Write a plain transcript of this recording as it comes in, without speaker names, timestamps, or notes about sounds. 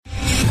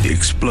The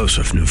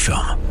explosive new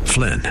film,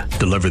 Flynn,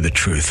 deliver the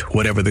truth,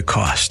 whatever the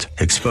cost,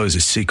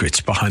 exposes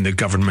secrets behind the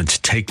government's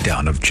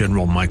takedown of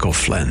General Michael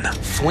Flynn.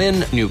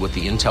 Flynn knew what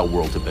the intel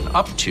world had been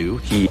up to.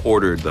 He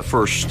ordered the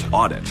first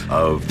audit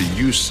of the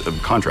use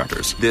of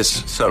contractors.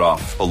 This set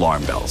off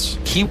alarm bells.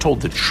 He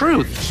told the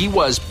truth. He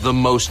was the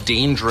most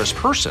dangerous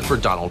person for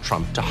Donald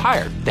Trump to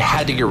hire. They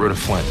had to get rid of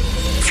Flynn.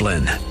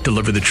 Flynn,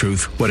 deliver the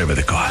truth, whatever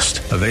the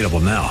cost. Available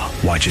now.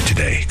 Watch it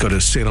today. Go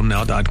to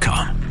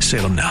salemnow.com.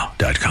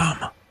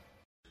 salemnow.com.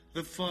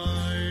 The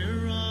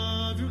fire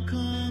of your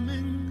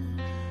coming,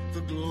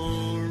 the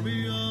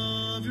glory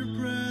of your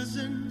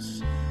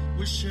presence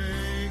will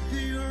shake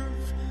the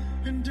earth,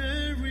 and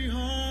every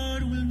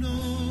heart will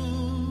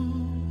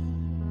know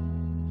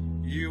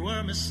you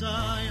are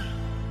Messiah,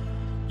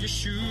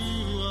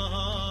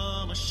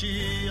 Yeshua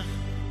HaMashiach,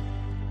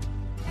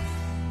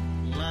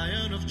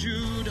 Lion of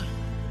Judah,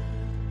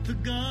 the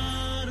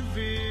God of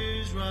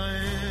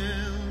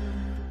Israel.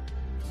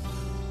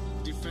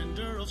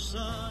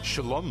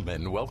 Shalom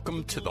and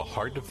welcome to the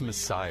Heart of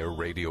Messiah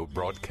radio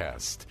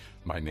broadcast.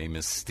 My name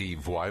is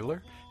Steve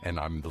Weiler and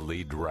I'm the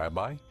lead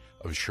rabbi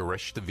of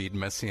Shoresh David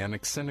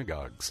Messianic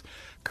Synagogues.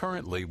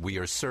 Currently we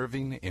are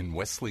serving in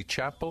Wesley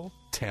Chapel,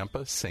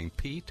 Tampa, St.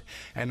 Pete,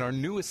 and our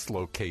newest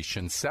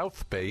location,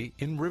 South Bay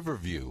in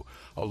Riverview,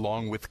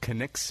 along with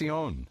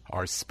Conexión,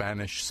 our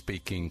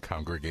Spanish-speaking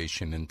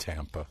congregation in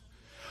Tampa.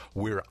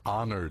 We're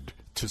honored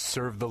to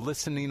serve the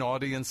listening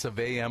audience of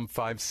AM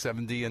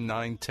 570 and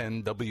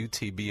 910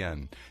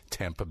 WTBN,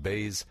 Tampa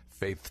Bay's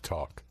Faith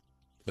Talk.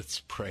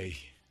 Let's pray.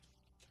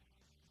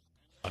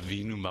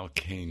 Avinu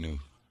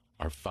Malkeinu,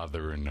 our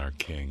Father and our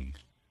King,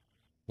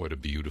 what a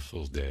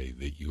beautiful day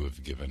that you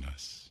have given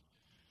us.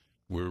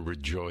 We're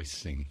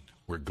rejoicing,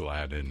 we're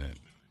glad in it,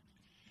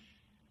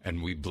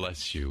 and we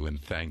bless you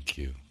and thank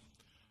you.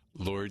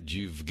 Lord,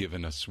 you've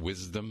given us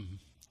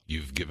wisdom.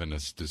 You've given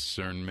us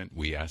discernment.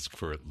 We ask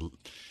for it,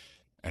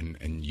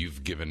 and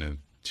you've given it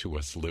to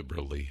us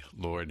liberally.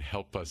 Lord,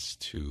 help us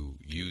to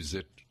use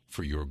it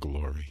for your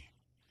glory.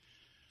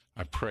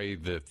 I pray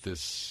that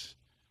this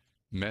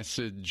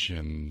message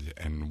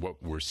and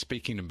what we're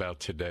speaking about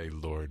today,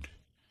 Lord,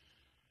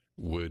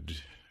 would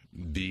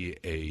be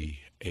a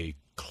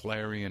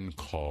clarion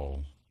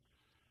call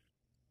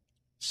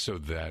so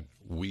that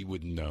we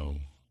would know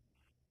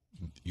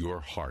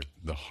your heart,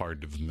 the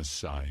heart of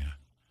Messiah,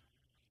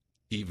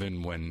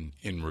 even when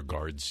in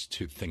regards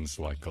to things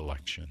like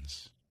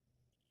elections.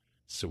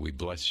 So we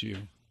bless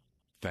you,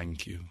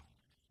 thank you,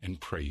 and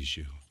praise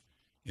you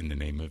in the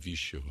name of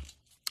Yeshua.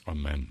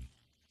 Amen.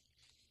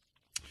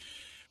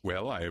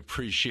 Well, I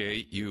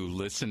appreciate you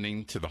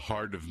listening to the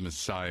Heart of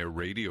Messiah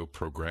radio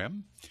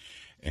program,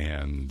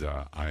 and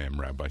I am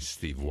Rabbi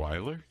Steve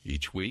Weiler.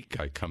 Each week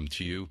I come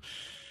to you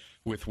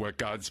with what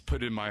God's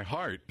put in my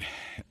heart.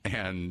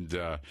 And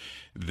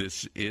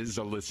this is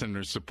a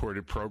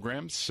listener-supported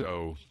program,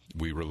 so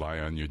we rely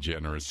on your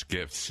generous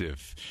gifts.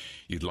 If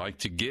you'd like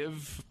to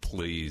give,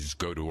 please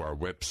go to our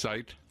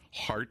website,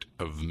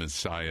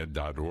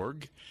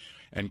 heartofmessiah.org,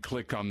 and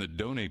click on the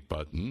donate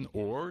button,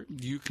 or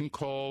you can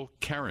call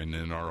Karen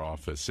in our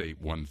office,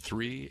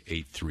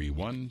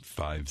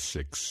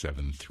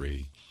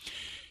 813-831-5673.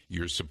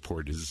 Your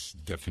support is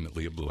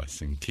definitely a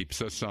blessing.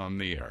 Keeps us on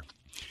the air.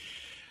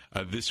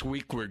 This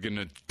week, we're going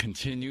to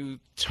continue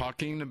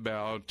talking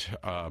about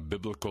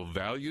biblical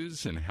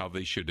values and how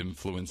they should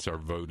influence our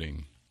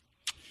voting.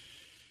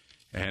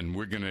 And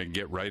we're going to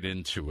get right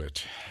into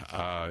it.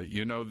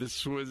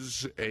 This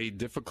was a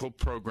difficult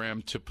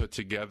program to put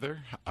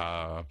together.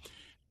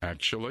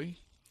 Actually,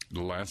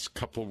 the last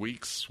couple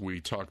weeks,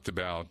 we talked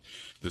about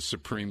the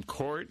Supreme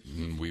Court,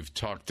 and we've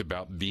talked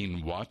about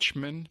being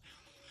watchmen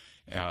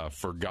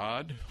for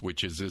God,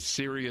 which is a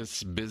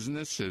serious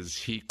business, as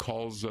he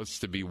calls us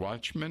to be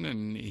watchmen,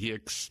 and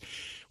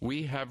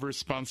we have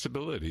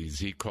responsibilities.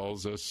 He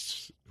calls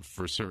us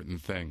for certain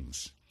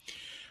things.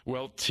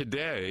 Well,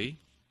 today,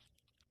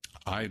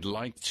 I'd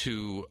like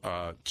to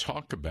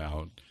talk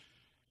about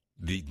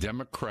the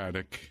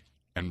Democratic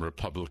and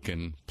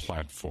Republican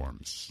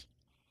platforms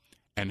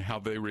and how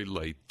they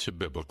relate to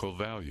biblical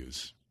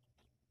values.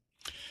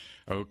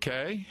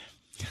 Okay?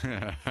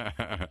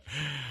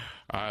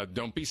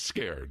 Don't be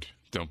scared.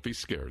 Don't be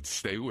scared.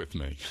 Stay with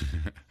me.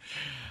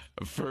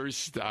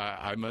 First,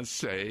 I must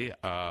say,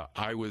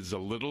 I was a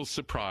little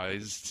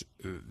surprised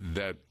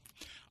that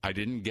I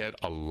didn't get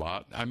a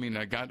lot. I mean,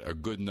 I got a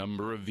good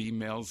number of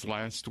emails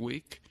last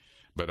week,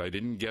 but I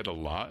didn't get a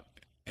lot,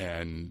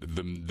 and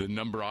the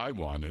number I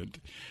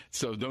wanted.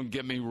 So don't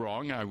get me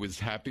wrong, I was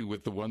happy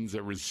with the ones I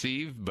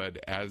received, but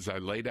as I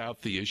laid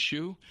out the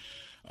issue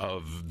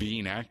of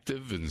being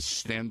active and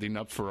standing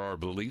up for our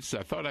beliefs,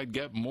 I thought I'd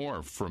get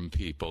more from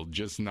people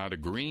just not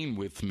agreeing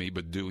with me,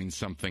 but doing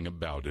something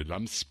about it.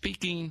 I'm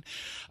speaking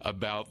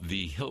about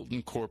the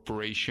Hilton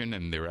Corporation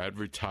and their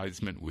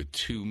advertisement with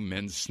two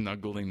men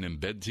snuggling in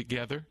bed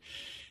together.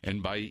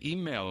 And by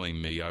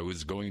emailing me, I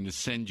was going to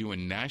send you a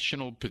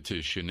national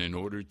petition in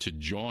order to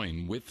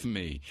join with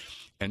me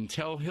and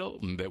tell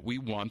Hilton that we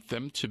want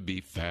them to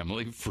be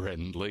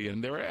family-friendly in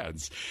their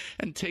ads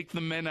and take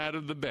the men out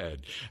of the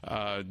bed.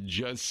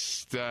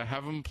 Just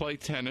have them play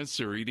tennis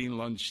or eating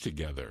lunch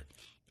together.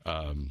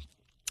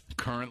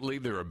 Currently,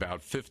 there are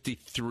about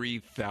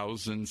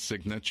 53,000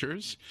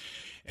 signatures,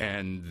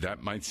 and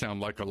that might sound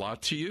like a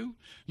lot to you,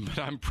 but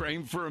I'm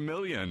praying for 1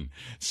 million.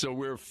 So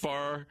we're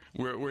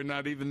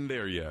not even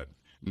there yet.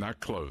 Not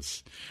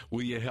close.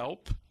 Will you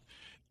help?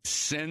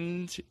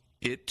 Send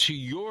it to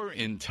your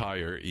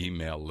entire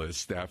email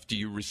list after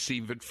you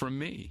receive it from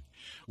me.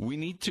 We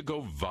need to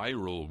go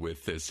viral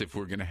with this if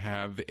we're going to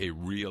have a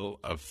real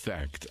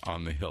effect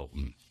on the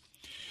Hilton.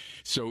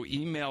 So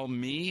email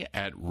me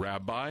at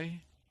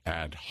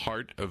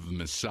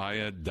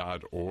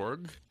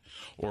rabbi@heartofmessiah.org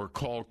or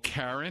call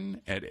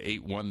Karen at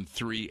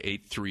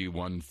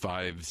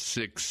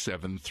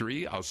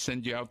 813-831-5673. I'll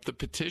send you out the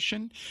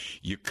petition.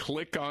 You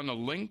click on a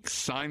link,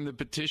 sign the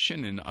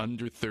petition in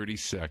under 30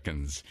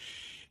 seconds.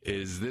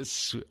 Is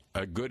this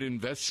a good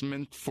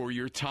investment for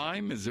your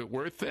time? Is it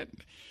worth it?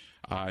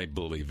 I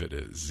believe it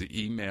is.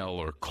 Email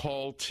or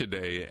call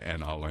today,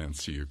 and I'll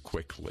answer you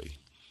quickly.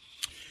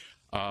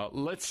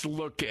 Let's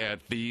look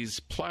at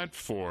these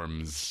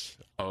platforms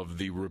of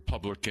the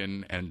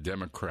Republican and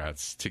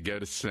Democrats to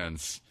get a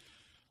sense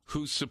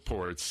who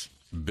supports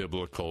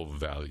biblical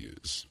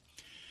values.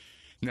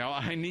 Now,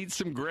 I need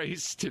some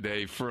grace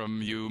today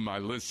from you, my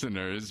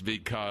listeners,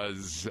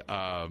 because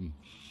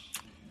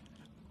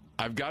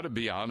I've got to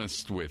be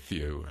honest with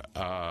you.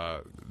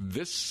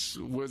 This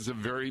was a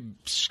very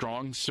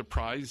strong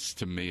surprise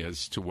to me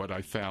as to what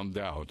I found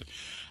out.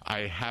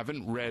 I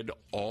haven't read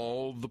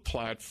all the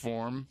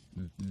platform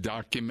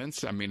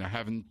documents. I mean, I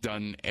haven't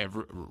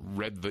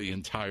read the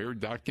entire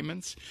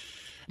documents,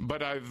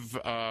 but I've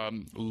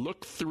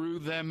looked through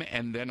them,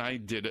 and then I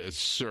did a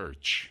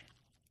search.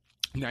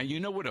 Now, you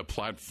know what a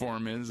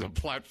platform is? A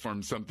platform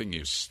is something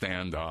you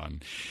stand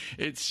on.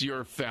 It's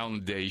your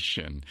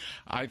foundation.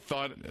 I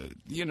thought,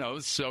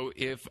 so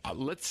if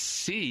let's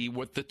see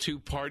what the two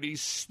parties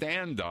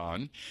stand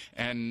on,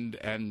 and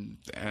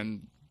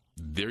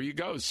there you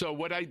go. So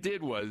what I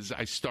did was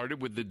I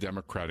started with the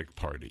Democratic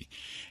Party,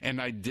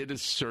 and I did a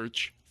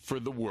search for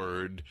the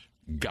word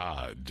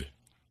God.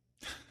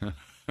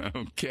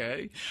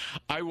 Okay.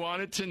 I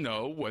wanted to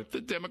know what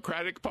the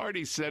Democratic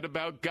Party said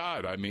about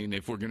God. I mean,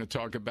 if we're going to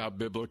talk about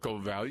biblical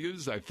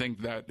values, I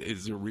think that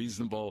is a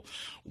reasonable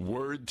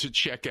word to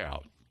check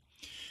out.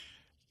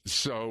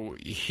 So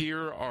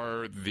here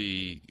are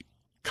the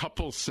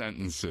couple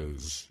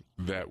sentences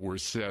that were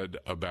said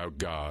about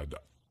God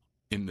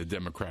in the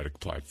Democratic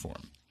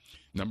platform.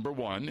 Number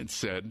one, it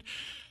said,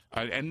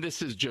 and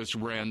this is just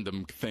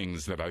random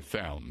things that I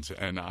found,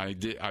 and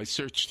I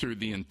searched through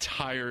the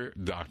entire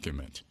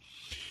document.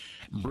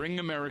 Bring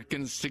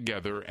Americans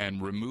together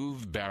and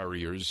remove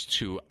barriers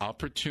to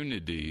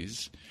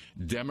opportunities.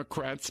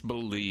 Democrats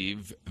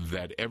believe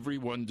that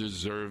everyone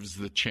deserves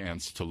the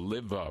chance to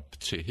live up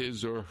to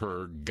his or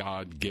her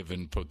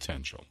God-given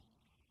potential.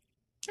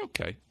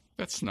 Okay,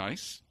 that's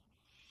nice.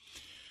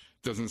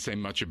 Doesn't say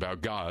much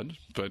about God,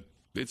 but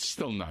it's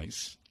still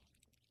nice.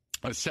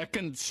 A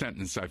second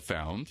sentence I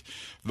found,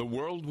 the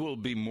world will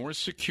be more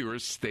secure,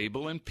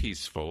 stable, and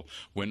peaceful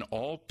when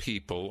all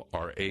people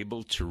are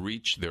able to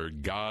reach their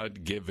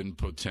God-given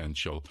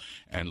potential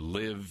and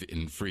live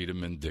in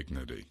freedom and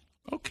dignity.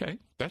 Okay,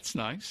 that's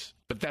nice,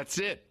 but that's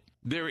it.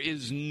 There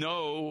is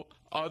no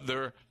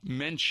other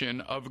mention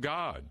of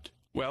God.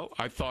 Well,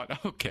 I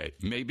thought, okay,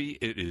 maybe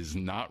it is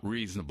not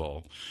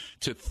reasonable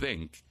to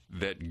think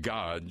that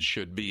God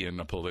should be in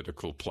a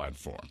political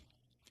platform.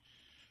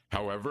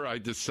 However, I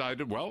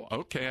decided, well,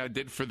 okay, I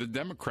did for the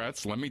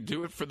Democrats. Let me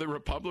do it for the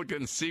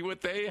Republicans, see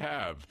what they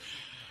have.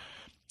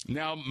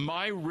 Now,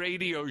 my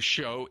radio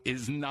show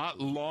is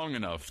not long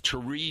enough to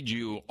read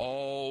you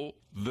all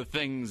the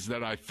things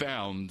that I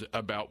found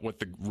about what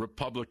the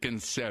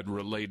Republicans said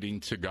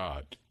relating to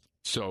God.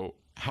 So,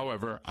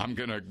 however, I'm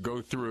going to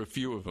go through a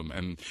few of them.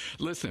 And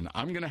listen,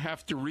 I'm going to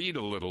have to read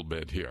a little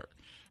bit here.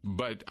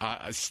 But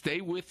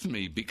stay with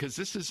me because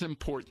this is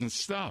important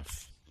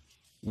stuff.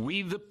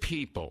 We the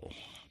people...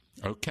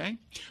 Okay?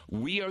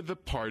 We are the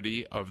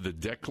party of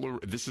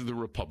this is the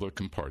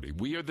Republican Party.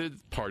 We are the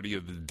party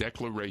of the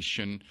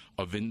Declaration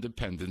of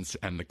Independence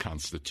and the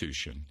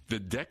Constitution. The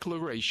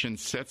Declaration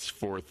sets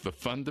forth the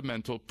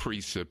fundamental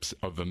precepts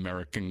of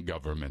American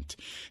government,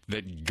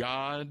 that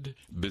God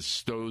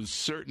bestows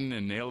certain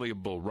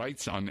inalienable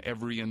rights on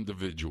every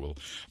individual,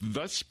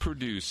 thus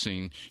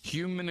producing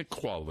human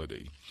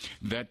equality,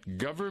 that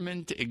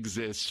government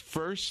exists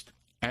first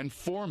and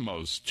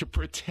foremost to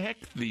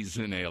protect these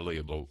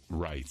inalienable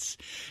rights,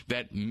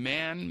 that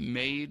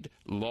man-made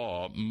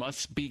law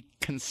must be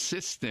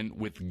consistent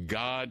with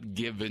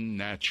God-given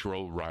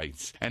natural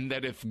rights, and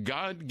that if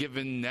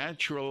God-given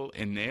natural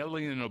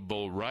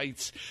inalienable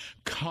rights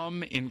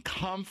come in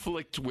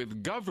conflict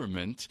with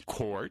government,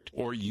 court,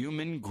 or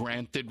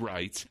human-granted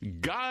rights,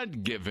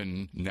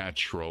 God-given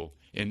natural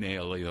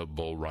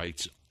inalienable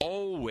rights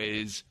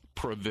always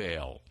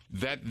prevail,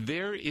 that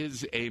there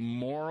is a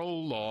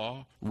moral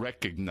law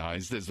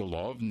recognized as the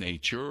law of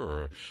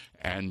nature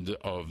and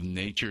of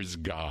nature's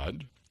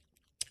God,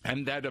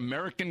 and that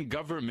American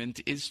government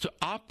is to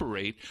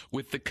operate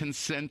with the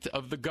consent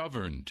of the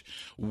governed.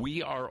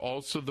 We are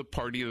also the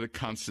party of the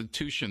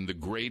Constitution, the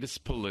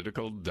greatest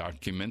political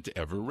document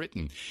ever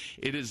written.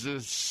 It is a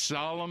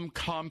solemn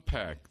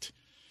compact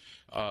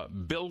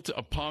built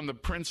upon the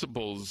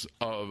principles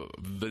of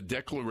the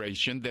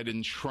Declaration that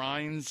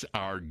enshrines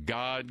our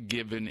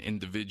God-given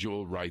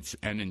individual rights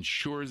and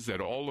ensures that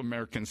all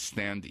Americans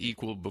stand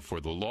equal before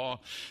the law,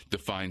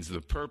 defines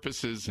the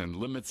purposes and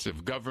limits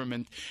of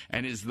government,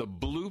 and is the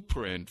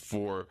blueprint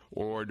for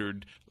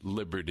ordered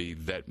liberty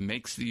that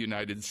makes the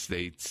United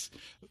States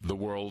the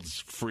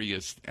world's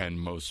freest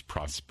and most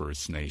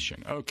prosperous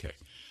nation. Okay.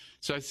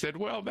 So I said,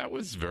 well, that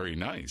was very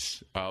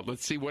nice.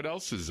 Let's see what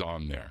else is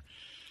on there.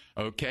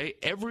 Okay,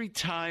 every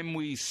time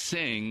we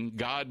sing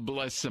God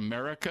Bless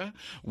America,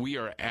 we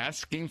are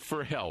asking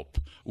for help.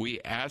 We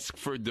ask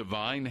for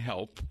divine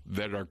help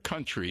that our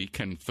country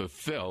can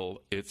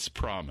fulfill its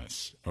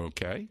promise.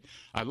 Okay,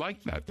 I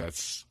like that.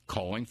 That's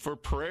calling for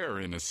prayer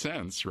in a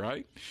sense,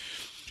 right?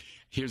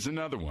 Here's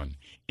another one.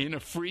 In a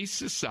free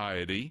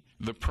society,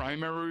 the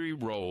primary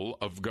role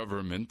of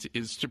government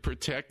is to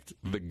protect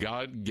the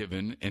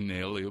God-given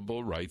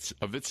inalienable rights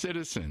of its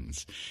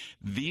citizens.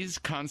 These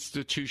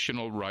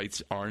constitutional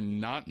rights are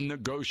not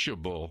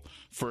negotiable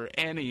for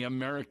any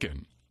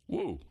American.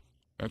 Woo,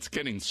 that's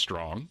getting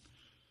strong.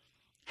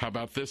 How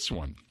about this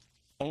one?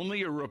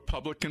 Only a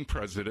Republican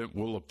president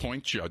will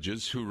appoint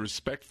judges who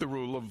respect the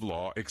rule of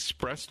law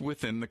expressed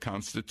within the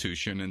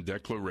Constitution and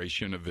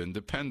Declaration of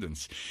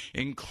Independence,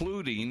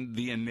 including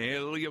the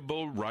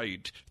inalienable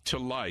right to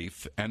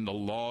life and the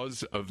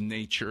laws of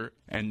nature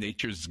and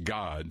nature's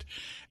God,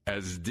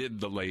 as did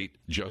the late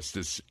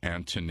Justice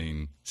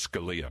Antonin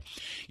Scalia.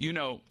 You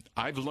know,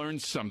 I've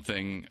learned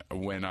something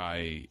when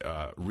I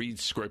read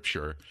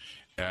Scripture,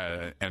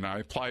 and I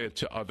apply it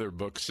to other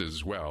books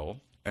as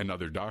well, and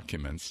other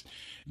documents,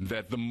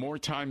 that the more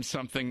time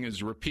something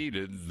is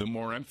repeated, the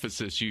more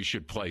emphasis you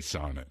should place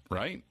on it,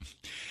 right?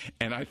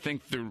 And I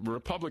think the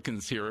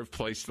Republicans here have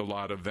placed a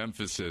lot of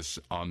emphasis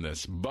on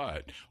this,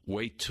 but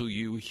wait till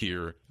you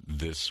hear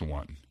this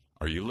one.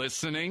 Are you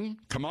listening?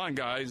 Come on,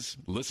 guys,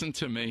 listen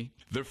to me.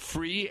 The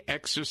Free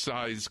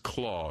Exercise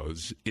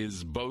Clause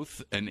is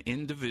both an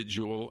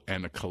individual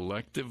and a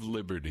collective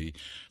liberty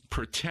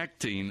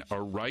protecting a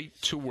right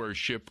to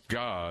worship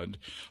God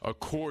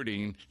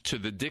according to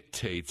the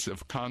dictates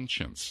of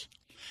conscience.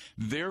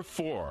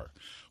 Therefore,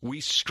 we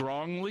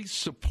strongly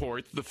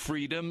support the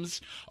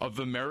freedoms of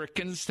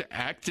Americans to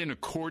act in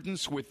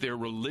accordance with their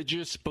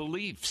religious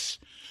beliefs,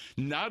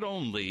 not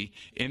only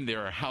in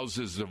their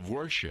houses of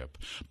worship,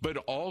 but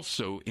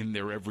also in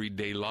their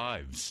everyday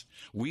lives.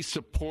 We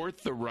support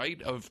the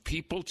right of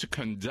people to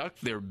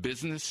conduct their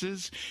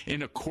businesses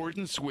in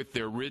accordance with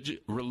their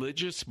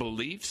religious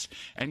beliefs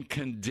and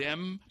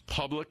condemn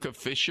public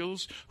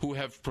officials who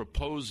have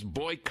proposed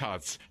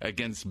boycotts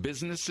against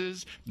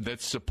businesses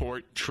that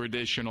support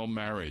traditional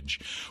marriage.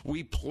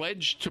 We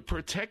pledge to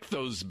protect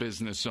those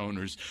business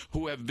owners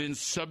who have been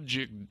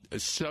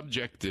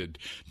subjected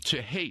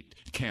to hate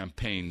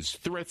campaigns,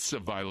 threats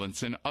of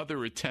violence, and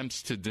other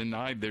attempts to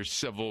deny their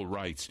civil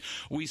rights.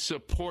 We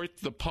support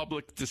the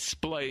public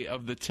display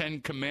of the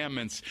Ten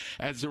Commandments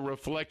as a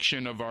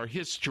reflection of our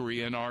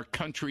history and our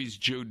country's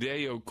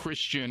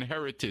Judeo-Christian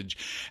heritage,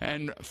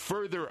 and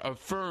further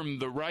affirm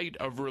the right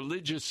of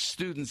religious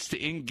students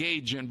to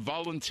engage in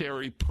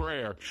voluntary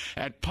prayer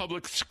at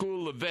public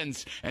school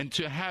events and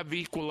to have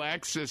equal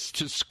access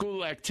to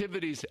school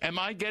activities. Am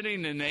I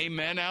getting an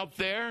amen out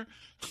there?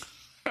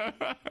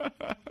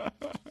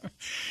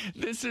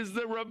 This is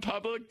the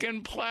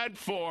Republican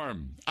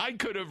platform. I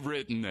could have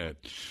written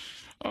it.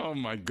 Oh,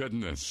 my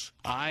goodness.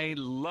 I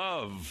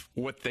love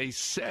what they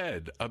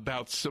said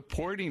about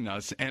supporting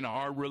us and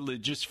our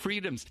religious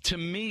freedoms. To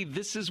me,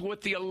 this is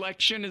what the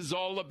election is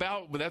all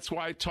about. That's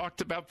why I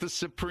talked about the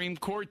Supreme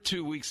Court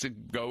 2 weeks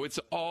ago. It's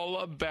all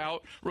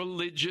about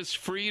religious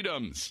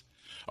freedoms.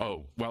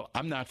 Oh, well,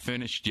 I'm not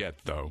finished yet,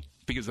 though,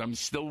 because I'm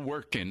still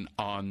working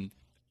on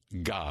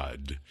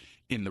God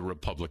in the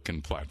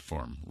Republican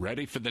platform.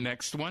 Ready for the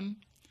next one?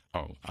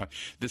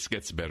 This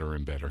gets better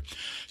and better.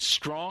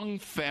 Strong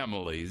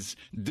families,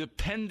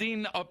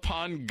 depending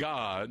upon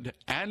God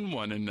and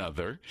one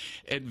another,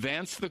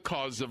 advance the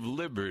cause of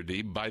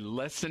liberty by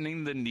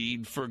lessening the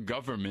need for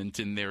government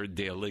in their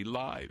daily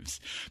lives.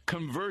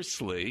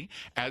 Conversely,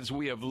 as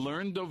we have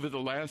learned over the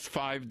last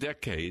 5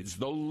 decades,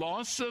 the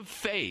loss of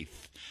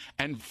faith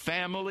and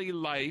family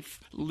life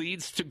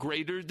leads to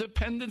greater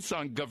dependence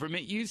on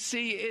government. You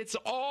see, it's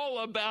all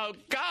about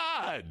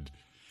God.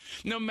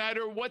 No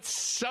matter what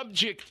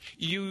subject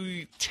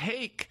you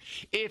take,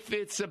 if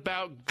it's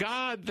about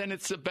God, then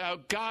it's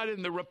about God.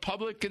 And the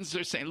Republicans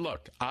are saying,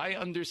 look, I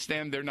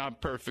understand they're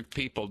not perfect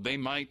people. They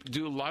might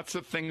do lots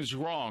of things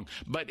wrong.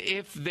 But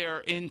if their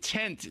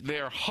intent,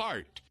 their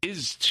heart,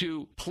 is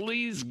to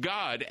please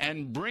God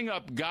and bring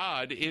up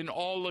God in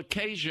all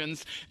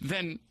occasions,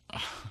 then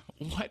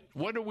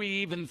What are we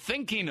even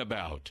thinking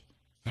about?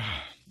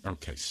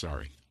 Okay,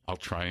 sorry. I'll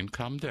try and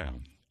calm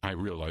down. I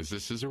realize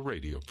this is a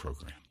radio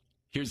program.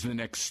 Here's the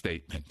next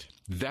statement.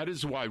 That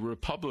is why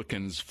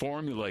Republicans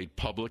formulate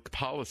public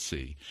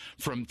policy,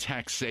 from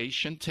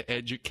taxation to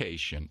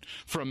education,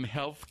 from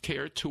health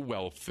care to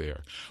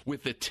welfare,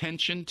 with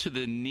attention to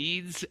the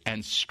needs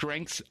and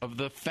strengths of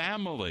the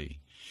family.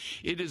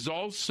 It is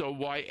also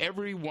why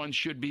everyone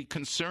should be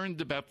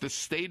concerned about the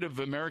state of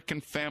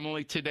American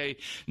family today,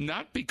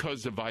 not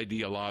because of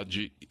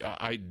ideology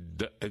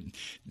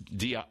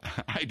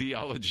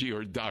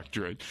or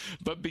doctrine,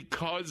 but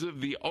because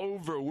of the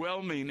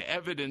overwhelming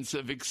evidence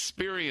of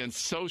experience,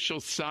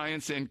 social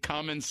science, and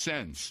common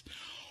sense,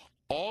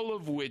 all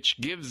of which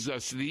gives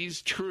us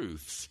these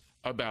truths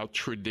about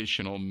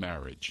traditional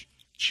marriage.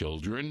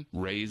 Children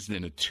raised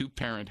in a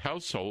two-parent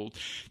household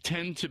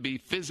tend to be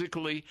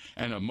physically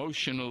and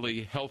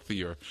emotionally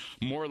healthier,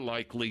 more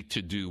likely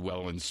to do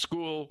well in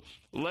school,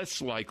 less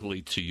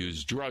likely to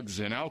use drugs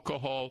and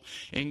alcohol,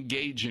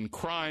 engage in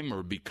crime,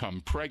 or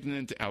become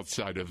pregnant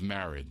outside of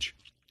marriage.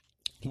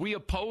 We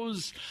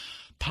oppose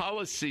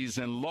policies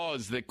and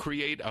laws that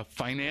create a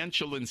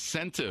financial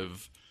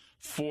incentive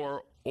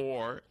for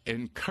or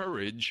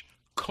encourage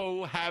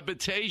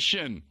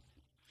cohabitation.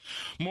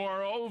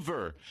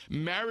 Moreover,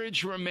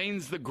 marriage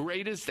remains the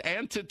greatest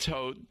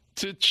antidote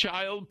to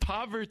child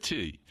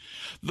poverty.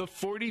 The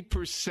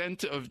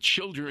 40% of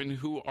children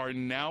who are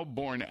now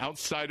born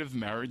outside of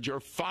marriage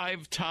are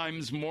 5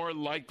 times more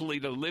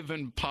likely to live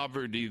in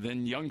poverty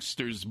than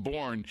youngsters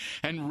born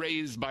and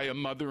raised by a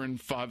mother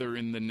and father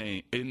in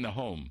the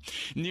home.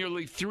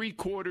 Nearly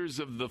 3/4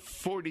 of the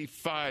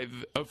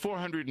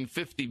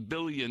 $450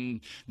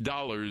 billion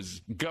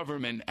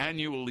government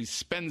annually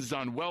spends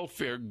on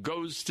welfare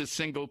goes to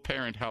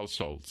single-parent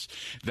households.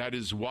 That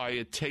is why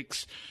it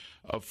takes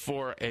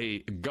for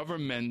a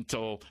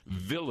governmental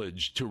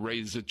village to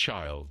raise a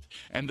child,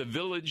 and the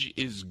village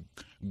is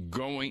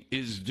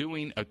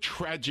doing a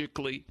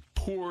tragically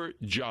poor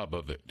job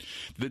of it.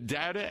 The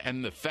data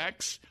and the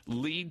facts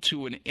lead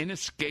to an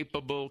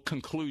inescapable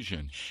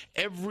conclusion.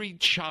 Every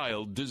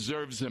child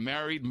deserves a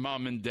married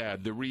mom and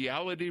dad. The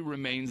reality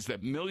remains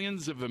that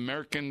millions of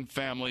American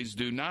families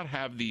do not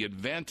have the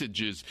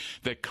advantages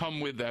that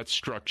come with that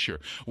structure.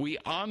 We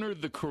honor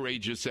the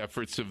courageous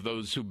efforts of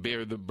those who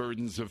bear the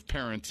burdens of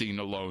parenting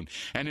alone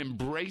and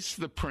embrace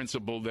the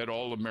principle that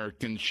all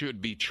Americans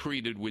should be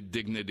treated with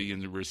dignity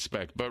and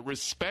respect. But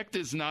respect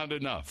is not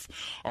enough.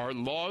 Our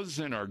laws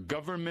and our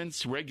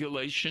government's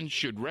regulations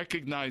should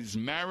recognize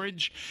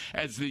marriage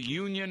as the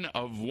union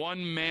of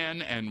one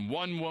man and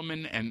one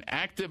woman and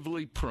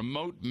actively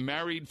promote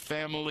married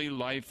family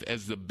life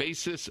as the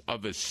basis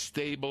of a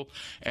stable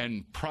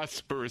and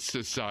prosperous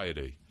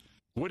society.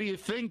 What do you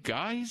think,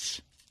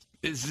 guys?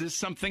 Is this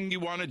something you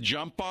want to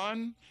jump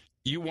on?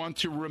 You want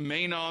to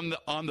remain on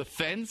the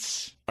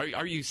fence?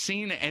 Are you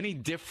seeing any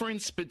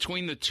difference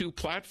between the two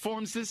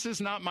platforms? This is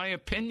not my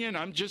opinion.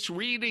 I'm just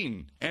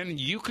reading. And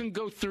you can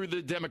go through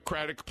the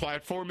Democratic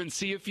platform and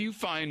see if you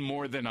find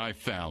more than I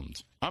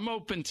found. I'm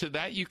open to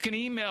that. You can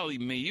email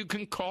me. You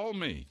can call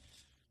me.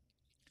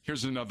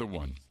 Here's another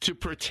one. To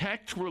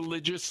protect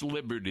religious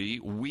liberty,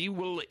 we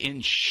will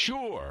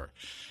ensure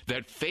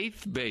that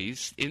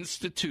faith-based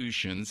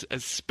institutions,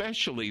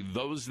 especially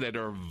those that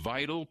are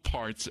vital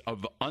parts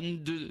of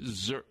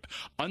underserved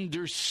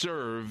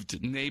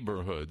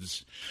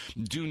neighborhoods,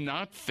 do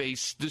not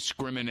face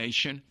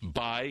discrimination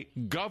by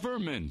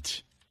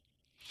government.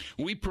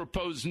 We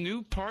propose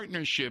new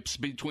partnerships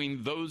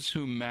between those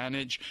who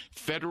manage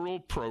federal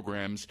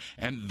programs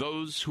and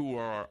those who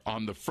are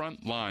on the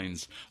front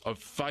lines of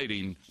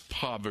fighting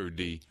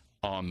poverty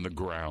on the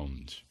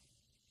ground.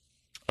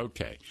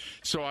 Okay,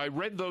 so I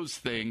read those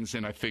things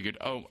and I figured,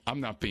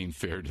 I'm not being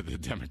fair to the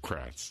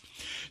Democrats.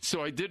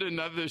 So I did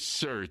another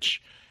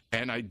search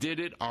and I did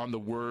it on the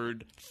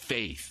word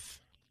faith.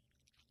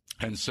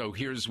 And so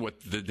here's what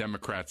the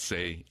Democrats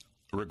say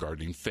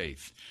regarding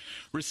faith.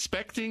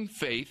 Respecting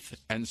faith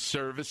and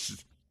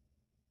service,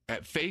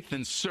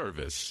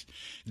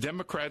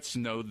 Democrats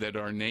know that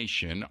our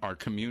nation, our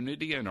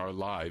community, and our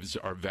lives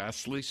are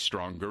vastly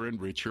stronger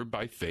and richer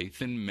by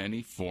faith in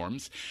many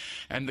forms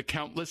and the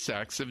countless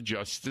acts of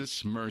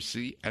justice,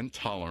 mercy, and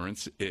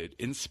tolerance it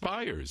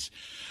inspires.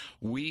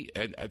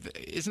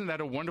 Isn't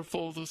that a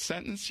wonderful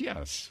sentence?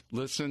 Yes.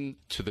 Listen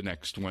to the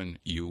next one.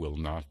 You will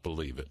not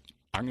believe it.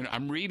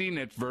 I'm reading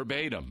it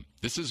verbatim.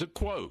 This is a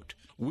quote.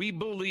 We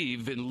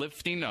believe in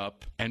lifting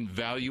up and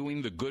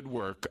valuing the good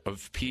work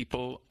of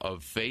people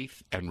of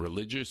faith and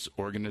religious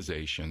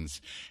organizations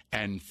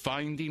and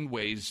finding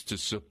ways to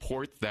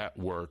support that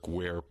work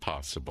where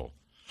possible.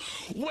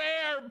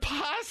 Where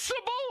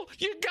possible?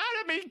 You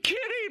gotta be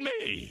kidding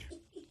me!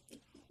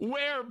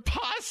 Where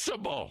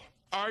possible?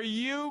 Are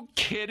you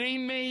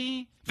kidding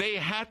me? They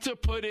had to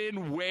put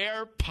in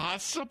where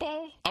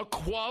possible? A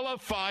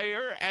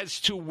qualifier as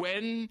to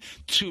when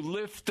to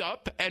lift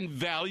up and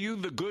value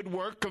the good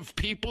work of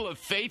people of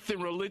faith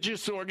and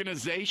religious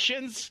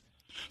organizations?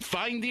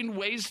 Finding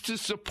ways to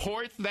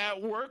support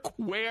that work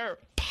where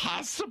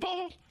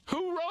possible?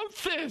 Who wrote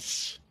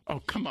this? Oh,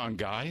 come on,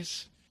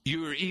 guys.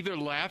 You're either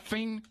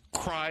laughing,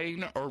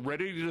 crying, or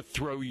ready to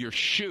throw your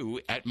shoe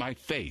at my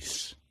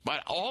face.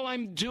 But all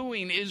I'm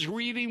doing is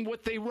reading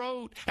what they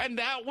wrote. And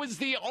that was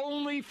the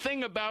only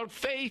thing about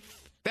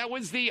faith. That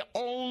was the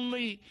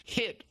only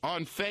hit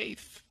on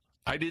faith.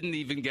 I didn't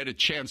even get a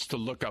chance to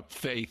look up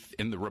faith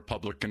in the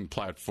Republican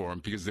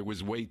platform because there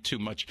was way too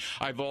much.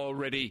 I've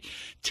already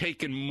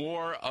taken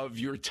more of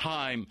your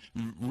time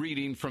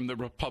reading from the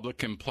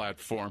Republican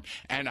platform,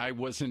 and I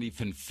wasn't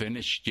even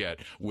finished yet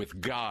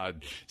with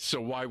God. So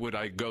why would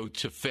I go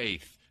to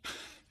faith?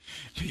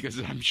 Because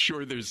I'm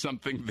sure there's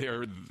something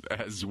there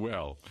as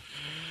well.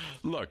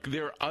 Look,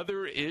 there are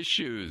other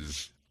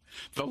issues.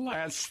 The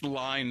last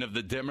line of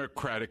the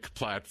Democratic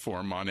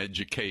platform on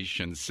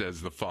education says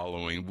the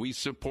following: we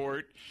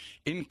support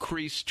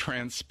increased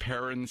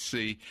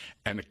transparency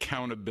and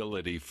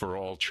accountability for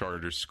all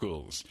charter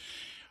schools.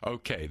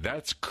 Okay,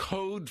 that's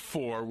code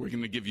for we're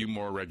going to give you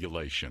more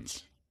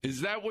regulations.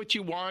 Is that what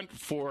you want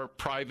for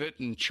private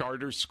and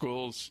charter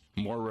schools?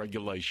 More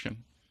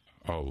regulation?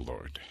 Oh,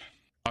 Lord.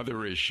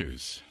 Other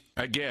issues.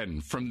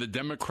 Again, from the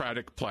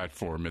Democratic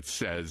platform, it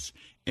says,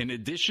 in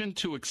addition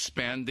to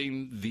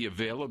expanding the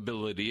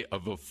availability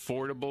of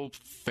affordable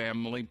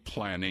family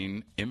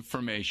planning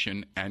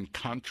information and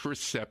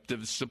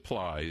contraceptive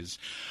supplies,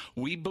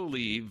 we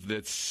believe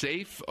that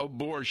safe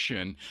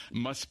abortion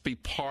must be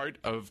part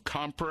of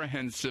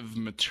comprehensive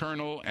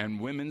maternal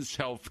and women's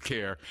health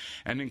care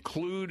and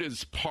include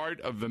as part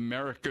of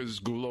America's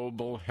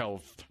global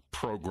health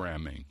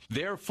programming.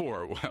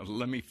 Therefore,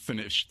 let me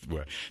finish.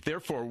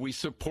 Therefore, we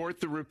support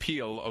the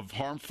repeal of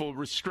harmful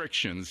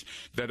restrictions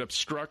that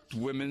obstruct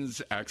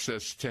women's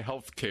access to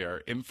health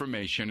care,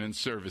 information, and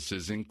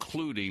services,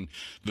 including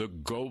the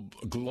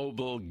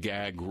global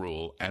gag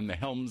rule and the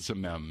Helms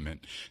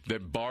Amendment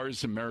that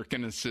bars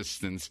American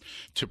assistance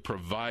to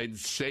provide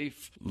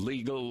safe,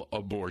 legal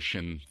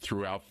abortion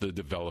throughout the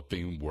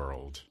developing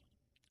world.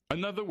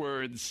 In other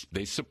words,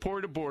 they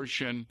support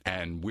abortion,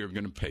 and we're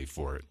going to pay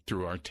for it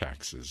through our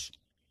taxes.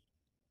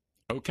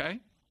 Okay?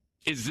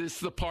 Is this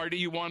the party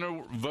you want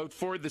to vote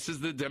for? This is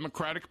the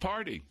Democratic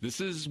Party.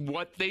 This is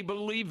what they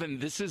believe in.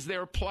 This is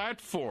their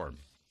platform.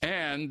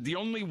 And the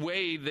only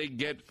way they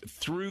get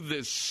through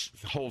this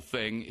whole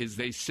thing is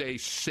they say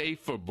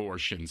safe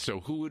abortion.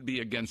 So who would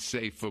be against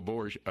safe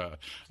abortion?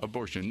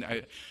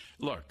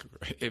 Look,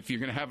 if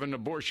you're going to have an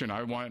abortion,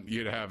 I want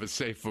you to have a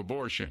safe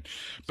abortion.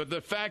 But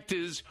the fact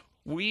is,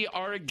 we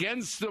are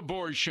against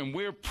abortion.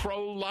 We're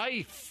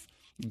pro-life.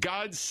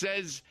 God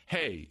says,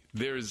 hey,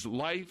 there's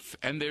life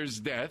and there's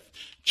death.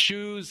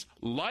 Choose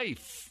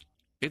life.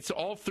 It's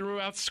all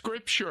throughout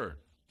Scripture.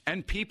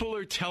 And people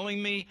are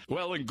telling me,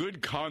 well, in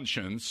good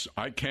conscience,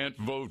 I can't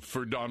vote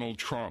for Donald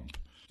Trump.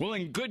 Well,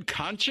 in good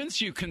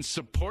conscience, you can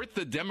support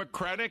the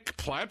Democratic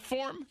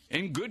platform?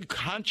 In good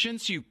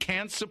conscience, you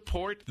can't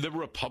support the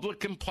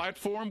Republican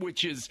platform,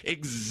 which is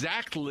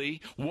exactly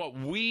what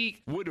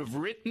we would have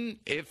written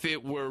if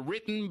it were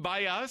written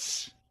by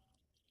us?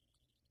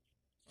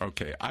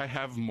 Okay, I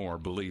have more,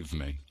 believe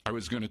me. I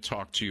was going to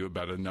talk to you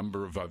about a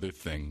number of other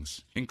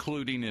things,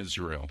 including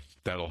Israel.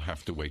 That'll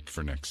have to wait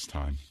for next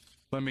time.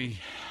 Let me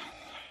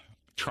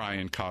try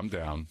and calm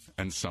down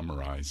and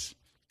summarize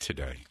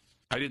today.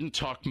 I didn't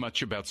talk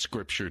much about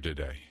Scripture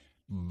today,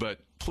 but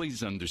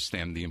please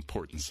understand the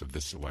importance of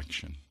this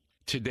election.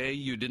 Today,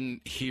 you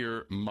didn't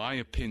hear my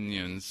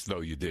opinions, though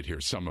you did hear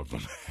some of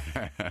them.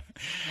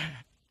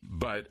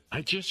 But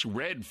I just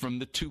read from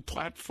the two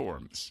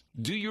platforms.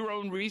 Do your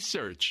own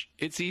research.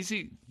 It's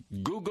easy.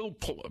 Google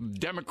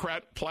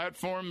Democrat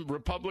platform,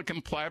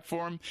 Republican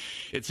platform.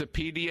 It's a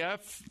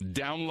PDF.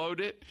 Download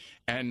it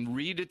and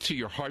read it to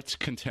your heart's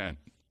content.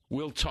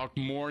 We'll talk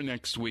more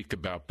next week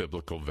about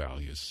biblical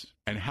values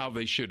and how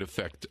they should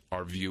affect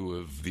our view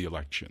of the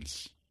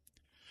elections.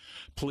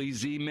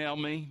 Please email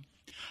me.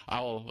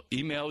 I'll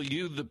email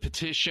you the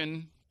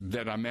petition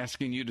that I'm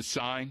asking you to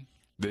sign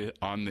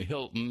on the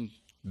Hilton.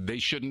 They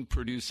shouldn't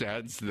produce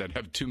ads that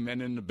have two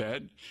men in the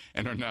bed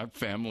and are not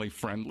family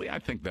friendly. I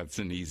think that's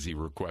an easy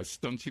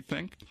request, don't you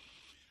think?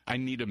 I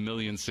need 1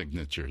 million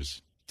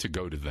signatures to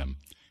go to them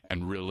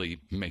and really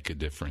make a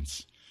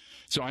difference.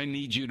 So I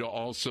need you to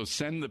also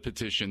send the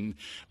petition,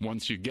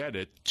 once you get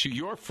it, to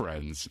your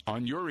friends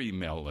on your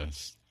email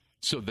list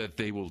so that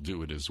they will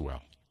do it as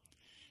well.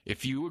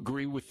 If you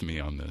agree with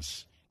me on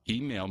this,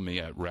 email me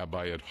at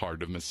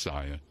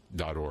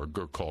rabbi@heartofmessiah.org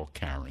or call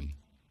Karen.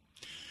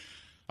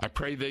 I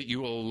pray that you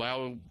will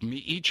allow me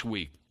each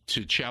week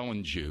to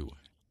challenge you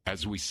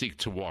as we seek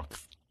to walk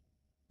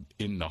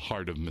in the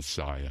heart of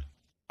Messiah.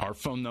 Our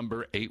phone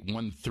number,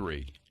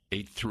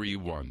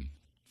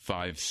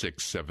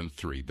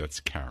 813-831-5673. That's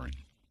Karen.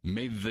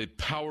 May the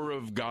power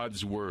of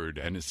God's word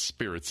and his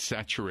spirit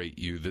saturate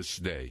you this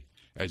day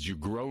as you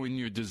grow in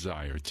your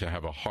desire to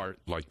have a heart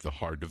like the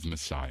heart of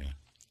Messiah.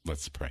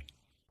 Let's pray.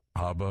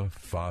 Abba,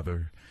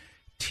 Father,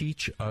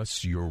 teach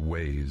us your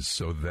ways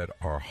so that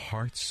our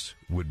hearts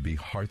would be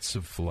hearts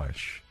of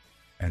flesh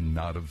and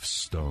not of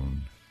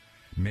stone.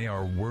 May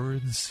our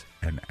words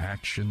and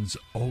actions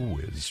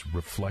always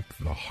reflect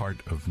the heart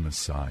of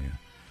Messiah,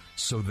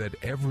 so that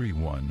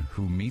everyone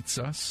who meets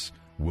us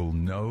will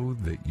know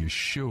that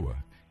Yeshua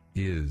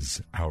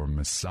is our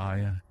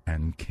Messiah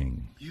and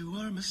King. You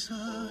are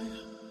Messiah,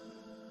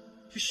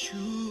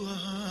 Yeshua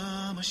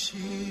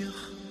HaMashiach,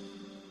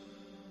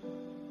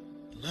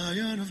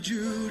 Lion of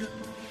Judah,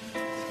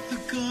 the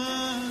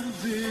God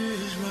of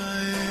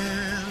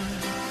Israel.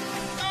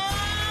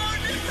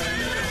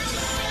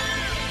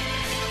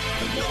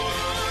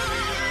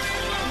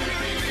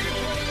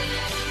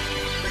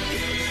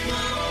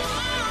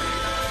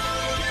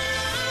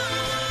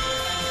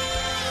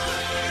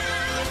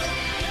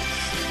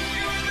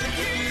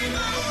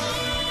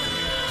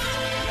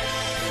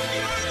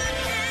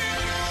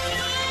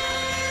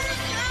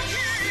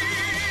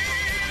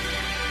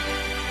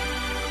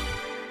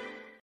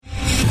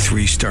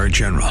 Three-star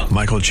General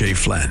Michael J.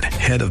 Flynn,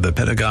 head of the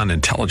Pentagon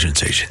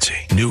Intelligence Agency,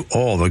 knew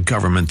all the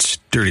government's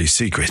dirty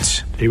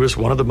secrets. He was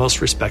one of the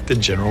most respected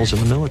generals in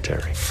the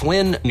military.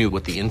 Flynn knew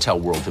what the intel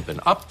world had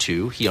been up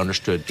to. He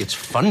understood its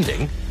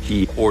funding.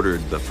 He ordered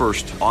the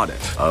first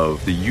audit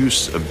of the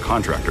use of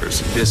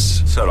contractors.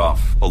 This set off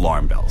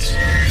alarm bells.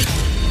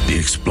 The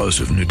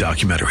explosive new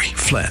documentary,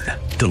 Flynn,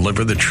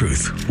 Deliver the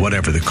Truth,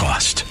 Whatever the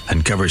Cost,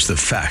 uncovers the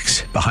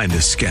facts behind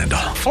this scandal.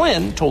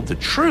 Flynn told the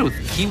truth.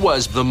 He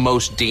was the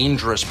most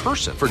dangerous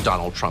person for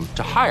Donald Trump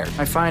to hire.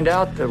 I find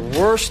out the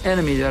worst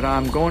enemy that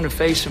I'm going to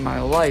face in my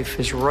life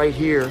is right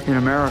here in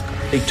America.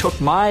 They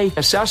took my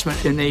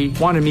assessment and they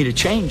wanted me to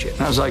change it.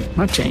 And I was like, I'm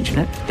not changing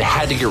it. They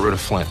had to get rid of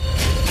Flynn.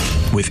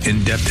 With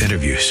in-depth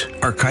interviews,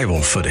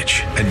 archival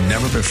footage, and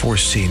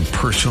never-before-seen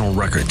personal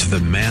records of the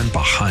man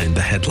behind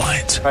the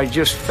headlines. I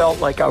just felt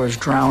like I was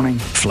drowning.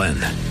 Flynn,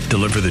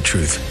 Deliver the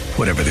Truth,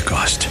 Whatever the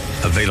Cost.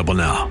 Available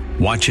now.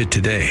 Watch it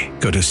today.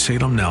 Go to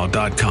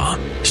salemnow.com.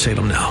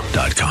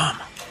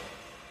 salemnow.com.